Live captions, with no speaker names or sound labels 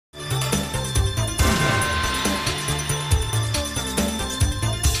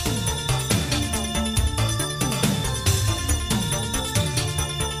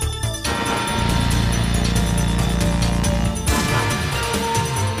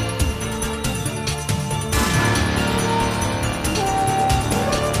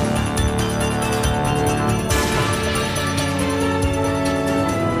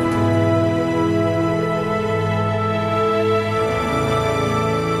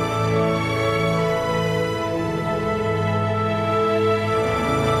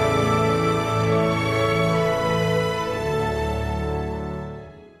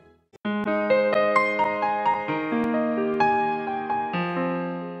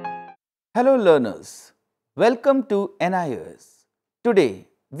Hello learners, welcome to NIOS. Today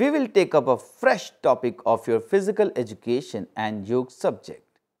we will take up a fresh topic of your physical education and yoga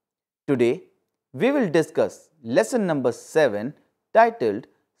subject. Today we will discuss lesson number 7 titled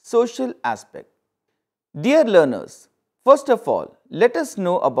Social Aspect. Dear learners, first of all let us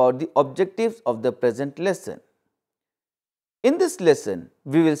know about the objectives of the present lesson. In this lesson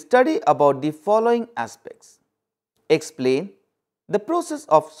we will study about the following aspects. Explain the process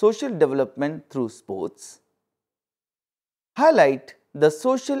of social development through sports, highlight the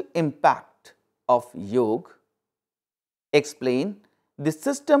social impact of yoga, explain the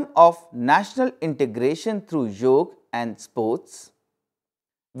system of national integration through yoga and sports.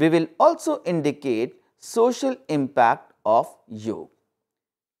 We will also indicate social impact of yoga.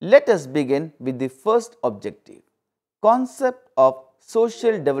 Let us begin with the first objective, concept of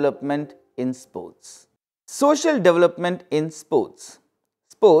social development in sports. Social development in sports.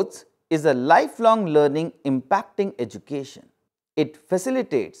 Sports is a lifelong learning impacting education. It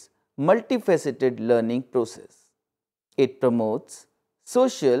facilitates multifaceted learning process. It promotes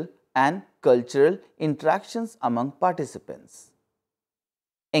social and cultural interactions among participants.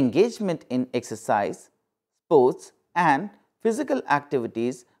 Engagement in exercise, sports and physical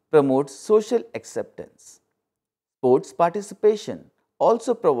activities promotes social acceptance. Sports participation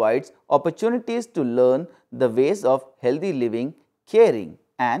also provides opportunities to learn the ways of healthy living, caring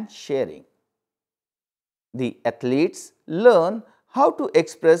and sharing. The athletes learn how to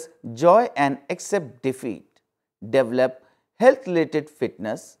express joy and accept defeat, develop health-related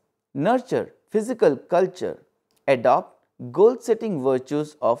fitness, nurture physical culture, adopt goal-setting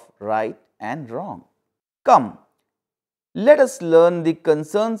virtues of right and wrong. Come, let us learn the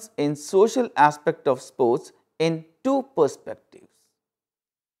concerns in social aspect of sports in two perspectives.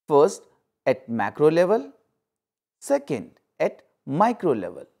 First, at macro level, second, at micro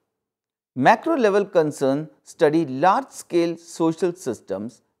level. Macro level concern study large-scale social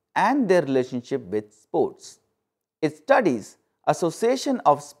systems and their relationship with sports. It studies association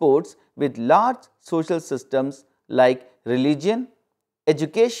of sports with large social systems like religion,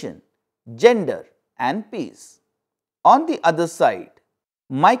 education, gender and peace. On the other side,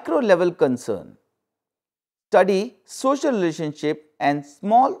 micro level concern study social relationship and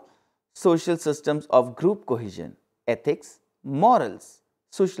small social systems of group cohesion, ethics, morals,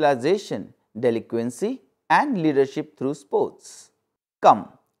 socialization, delinquency and leadership through sports. Come,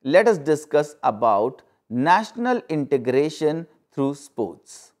 let us discuss about national integration through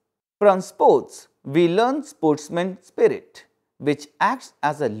sports. From sports, we learn sportsman spirit, which acts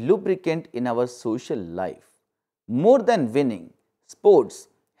as a lubricant in our social life. More than winning, sports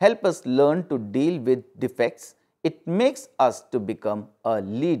help us learn to deal with defects. It makes us to become a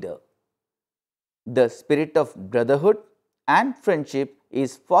leader. The spirit of brotherhood and friendship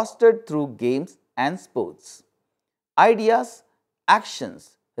is fostered through games and sports. Ideas,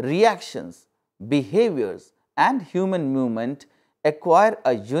 actions, reactions, behaviors and human movement acquire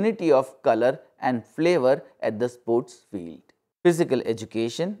a unity of color and flavor at the sports field. Physical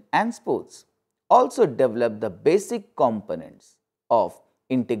education and sports also develop the basic components of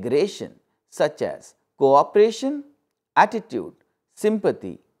integration such as cooperation, attitude,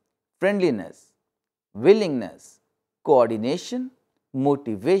 sympathy, friendliness, willingness, coordination,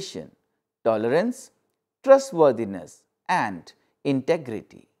 motivation, tolerance, trustworthiness and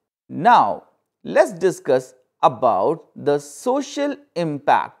integrity. Now, let's discuss about the social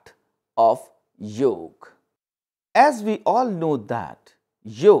impact of yoga. As we all know that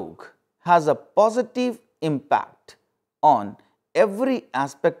yoga has a positive impact on every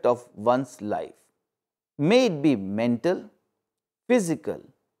aspect of one's life, may it be mental, physical,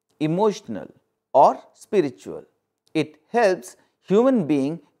 emotional or spiritual. It helps human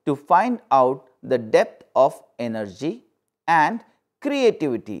being to find out the depth of energy and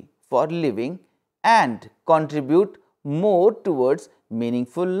creativity for living and contribute more towards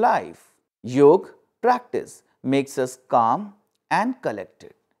meaningful life. Yoga practice makes us calm and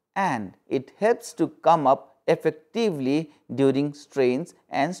collected, and it helps to come up effectively during strains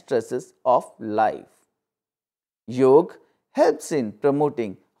and stresses of life. Yoga helps in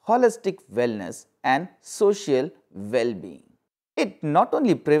promoting holistic wellness and social well-being. It not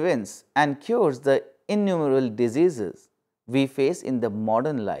only prevents and cures the innumerable diseases we face in the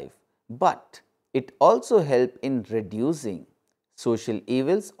modern life, but it also helps in reducing social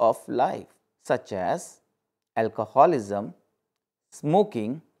evils of life such as alcoholism,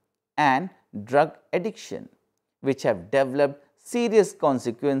 smoking and drug addiction, which have developed serious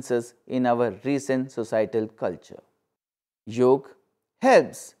consequences in our recent societal culture. Yoga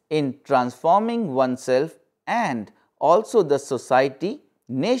helps in transforming oneself and also the society,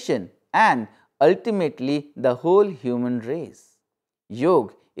 nation and ultimately the whole human race.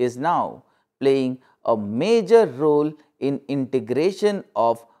 Yoga is now playing a major role in integration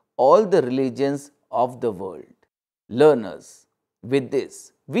of all the religions of the world. Learners, with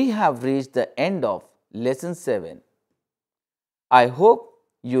this, we have reached the end of lesson 7. I hope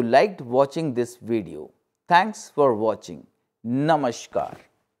you liked watching this video. Thanks for watching. Namaskar.